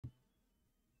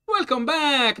Welcome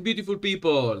back, beautiful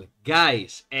people!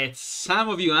 Guys, as some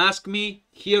of you ask me,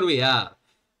 here we are.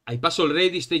 I passed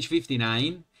already stage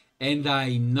 59, and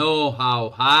I know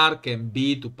how hard can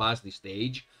be to pass this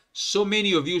stage. So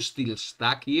many of you still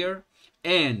stuck here,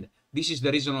 and this is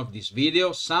the reason of this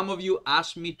video. Some of you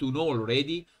asked me to know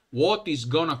already what is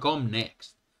gonna come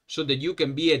next, so that you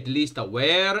can be at least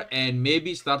aware and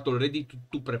maybe start already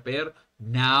to prepare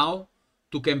now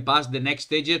to can pass the next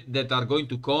stages that are going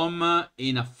to come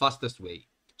in a fastest way.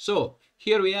 So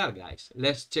here we are, guys.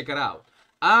 Let's check it out.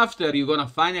 After you're gonna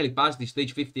finally pass the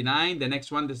stage 59, the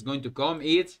next one that's going to come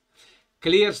is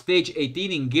clear stage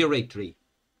 18 in gear rate 3.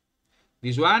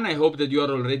 This one, I hope that you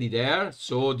are already there.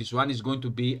 So this one is going to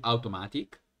be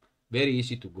automatic, very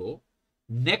easy to go.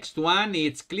 Next one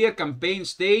is clear campaign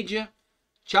stage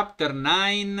chapter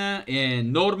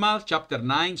 9 normal, chapter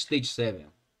 9 stage 7.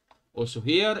 Also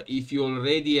here, if you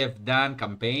already have done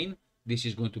campaign, this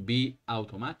is going to be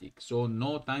automatic, so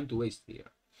no time to waste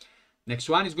here. Next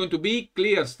one is going to be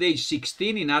clear stage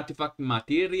 16 in artifact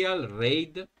material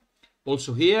raid.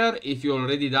 Also here, if you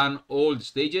already done all the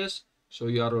stages, so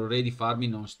you are already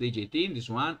farming on stage 18, this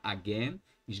one again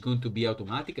is going to be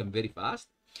automatic and very fast.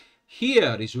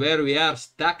 Here is where we are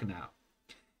stuck now.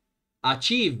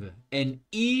 Achieve an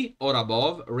E or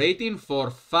above rating for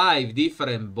 5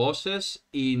 different bosses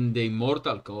in the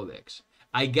Immortal Codex.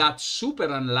 I got super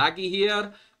unlucky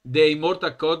here. The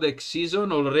Immortal Codex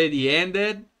season already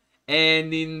ended,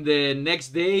 and in the next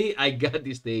day I got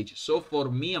this stage. So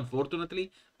for me,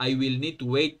 unfortunately, I will need to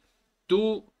wait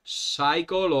 2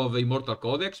 cycles of Immortal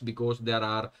Codex, because there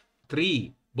are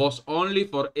 3 boss only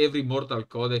for every Immortal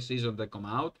Codex season that come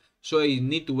out. So I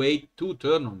need to wait 2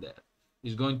 turns on that.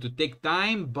 It's going to take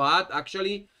time, but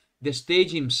actually the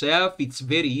stage himself, it's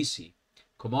very easy.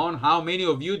 Come on, how many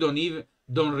of you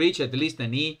don't reach at least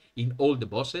an E in all the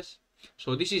bosses?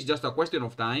 So this is just a question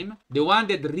of time. The one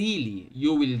that really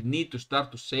you will need to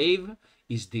start to save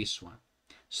is this one.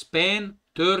 Spend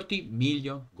 30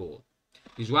 million gold.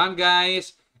 This one,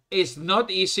 guys, is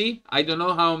not easy. I don't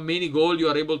know how many gold you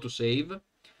are able to save.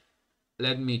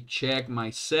 Let me check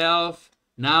myself.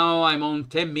 Now I'm on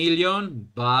 10 million,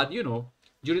 but you know,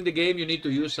 during the game you need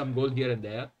to use some gold here and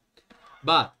there.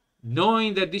 But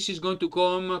knowing that this is going to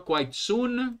come quite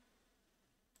soon,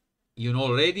 you know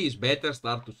already, it's better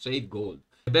start to save gold.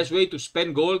 The best way to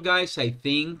spend gold, guys, I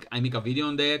think, I make a video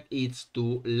on that, it's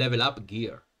to level up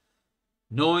gear.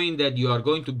 Knowing that you are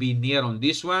going to be near on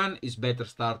this one, it's better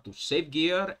start to save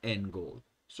gear and gold.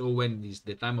 So when it's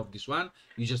the time of this one,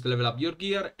 you just level up your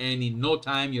gear, and in no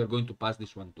time you're going to pass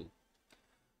this one too.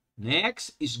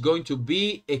 Next is going to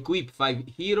be equip 5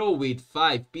 hero with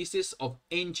 5 pieces of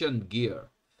ancient gear.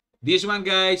 This one,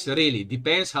 guys, really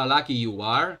depends how lucky you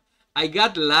are. I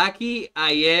got lucky.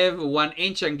 I have 1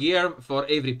 ancient gear for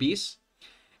every piece.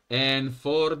 And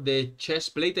for the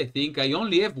chest plate, I think I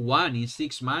only have 1 in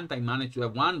 6 months. I managed to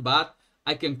have 1, but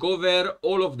I can cover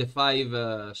all of the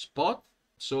 5 spots.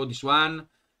 So this one,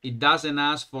 it doesn't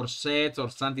ask for sets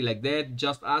or something like that.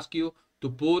 Just ask you to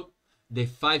put the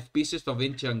 5 pieces of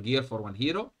ancient gear for 1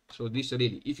 hero. So this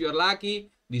really, if you're lucky,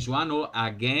 this one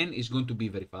again is going to be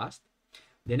very fast.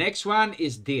 The next one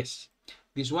is this.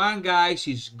 This one, guys,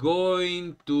 is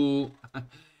going to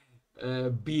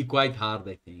be quite hard,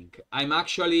 I think. I'm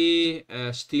actually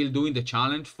still doing the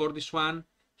challenge for this one.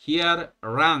 Here,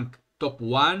 rank top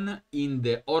 1 in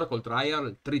the Oracle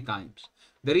trial 3 times.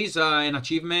 There is an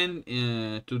achievement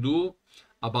to do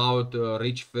about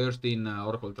reach first in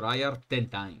Oracle trial 10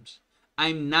 times.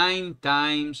 I'm 9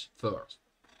 times first.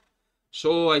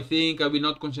 So I think I will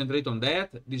not concentrate on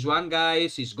that. This one,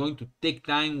 guys, is going to take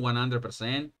time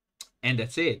 100%. And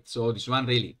that's it. So this one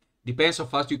really depends how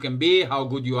fast you can be, how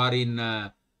good you are in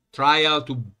trial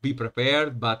to be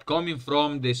prepared. But coming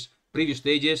from this previous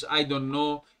stages, I don't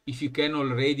know if you can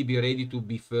already be ready to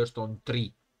be first on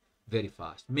 3 very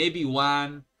fast. Maybe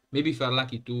 1, maybe if you're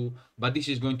lucky 2, but this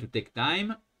is going to take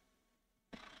time.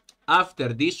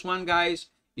 After this one, guys,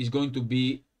 is going to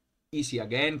be easy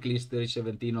again. Clear stage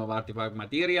 17 of artifact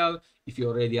material. If you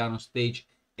already are on stage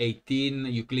 18,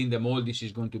 you clean them all. This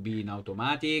is going to be in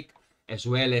automatic, as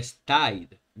well as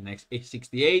tide. Next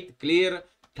 68 clear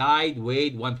tide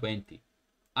weight 120.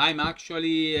 I'm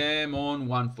actually on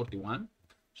 141,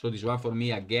 so this one for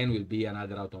me again will be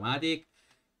another automatic.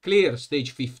 Clear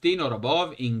stage 15 or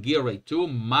above in gear rate 2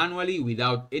 manually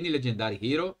without any legendary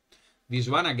hero. This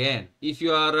one again, if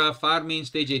you are farming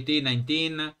stage 18,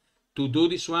 19, to do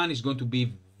this one is going to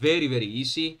be very, very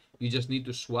easy. You just need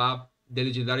to swap the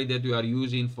legendary that you are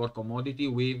using for commodity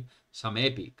with some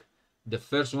epic. The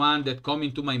first one that come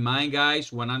into my mind,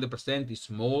 guys, 100% is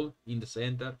small in the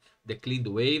center, the cleaned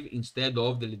wave, instead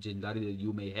of the legendary that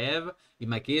you may have. In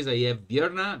my case, I have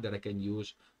Bjerna that I can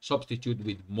use substitute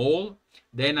with Mole.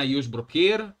 Then I use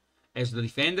Brokir as the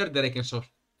defender that I can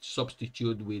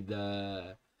substitute with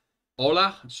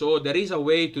Ola. So there is a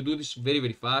way to do this very,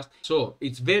 very fast. So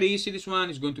it's very easy. This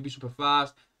one is going to be super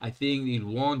fast. I think it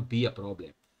won't be a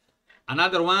problem.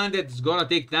 Another one that's gonna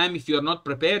take time if you're not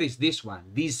prepared is this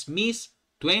one. Dismiss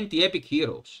 20 epic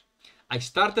heroes. I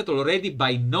started already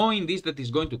by knowing this that is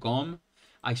going to come.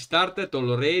 I started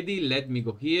already. Let me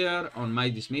go here on my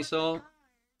dismissal.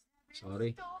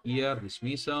 Sorry, here,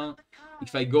 dismissal.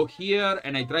 If I go here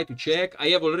and I try to check, I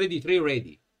have already 3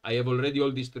 ready. I have already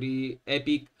all these 3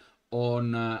 epic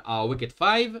on our Wicked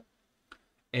 5.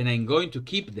 And I'm going to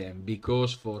keep them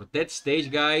because for that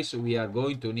stage, guys, we are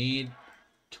going to need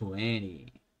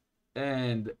 20.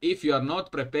 And if you are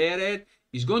not prepared,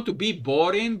 it's going to be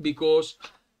boring because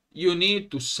you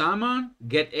need to summon,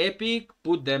 get epic,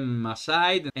 put them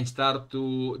aside, and start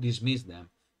to dismiss them.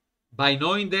 By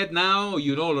knowing that now,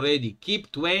 you know already,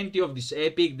 keep 20 of this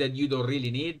epic that you don't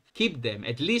really need. Keep them,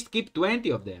 at least keep 20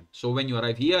 of them. So when you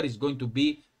arrive here, it's going to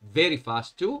be very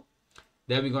fast too.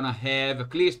 Then we're gonna have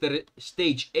clear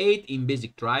stage 8 in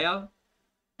basic trial.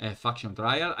 Faction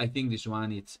trial. I think this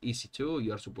one it's easy too.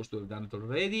 You are supposed to have done it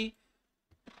already.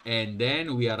 And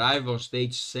then we arrive on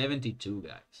stage 72,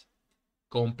 guys.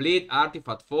 Complete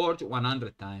Artifact Forge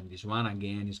 100 times. This one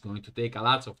again is going to take a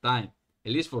lot of time,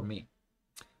 at least for me.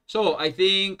 So I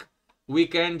think we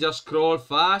can just scroll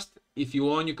fast. If you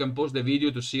want, you can pause the video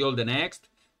to see all the next.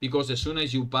 Because as soon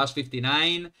as you pass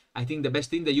 59, I think the best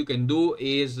thing that you can do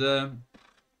is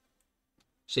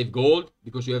save gold,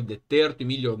 because you have the 30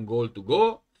 million gold to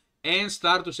go. And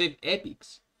start to save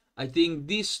epics. I think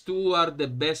these 2 are the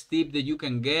best tip that you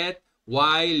can get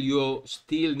while you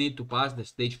still need to pass the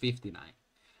stage 59.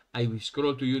 I will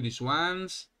scroll to you these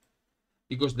ones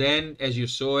because then, as you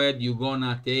saw it, you're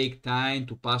gonna take time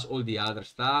to pass all the other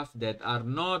stuff that are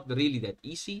not really that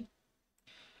easy.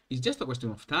 It's just a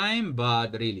question of time,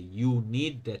 but really you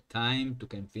need that time to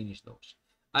can finish those.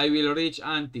 I will reach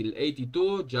until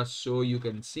 82 just so you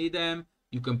can see them.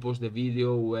 You can pause the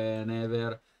video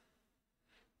whenever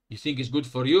you think it's good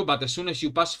for you, but as soon as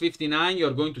you pass 59,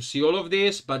 you're going to see all of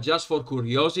this. But just for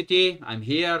curiosity, I'm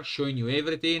here showing you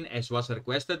everything as was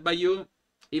requested by you.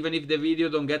 Even if the video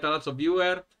don't get a lot of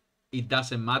viewers, it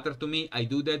doesn't matter to me. I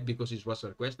do that because it was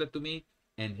requested to me.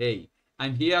 And hey,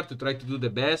 I'm here to try to do the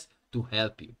best to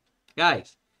help you.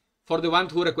 Guys, for the one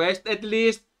who request, at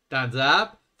least thumbs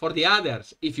up. For the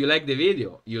others, if you like the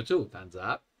video, you too, thumbs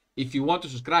up. If you want to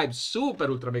subscribe, super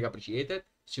ultra mega appreciated.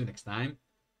 See you next time.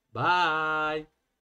 Bye.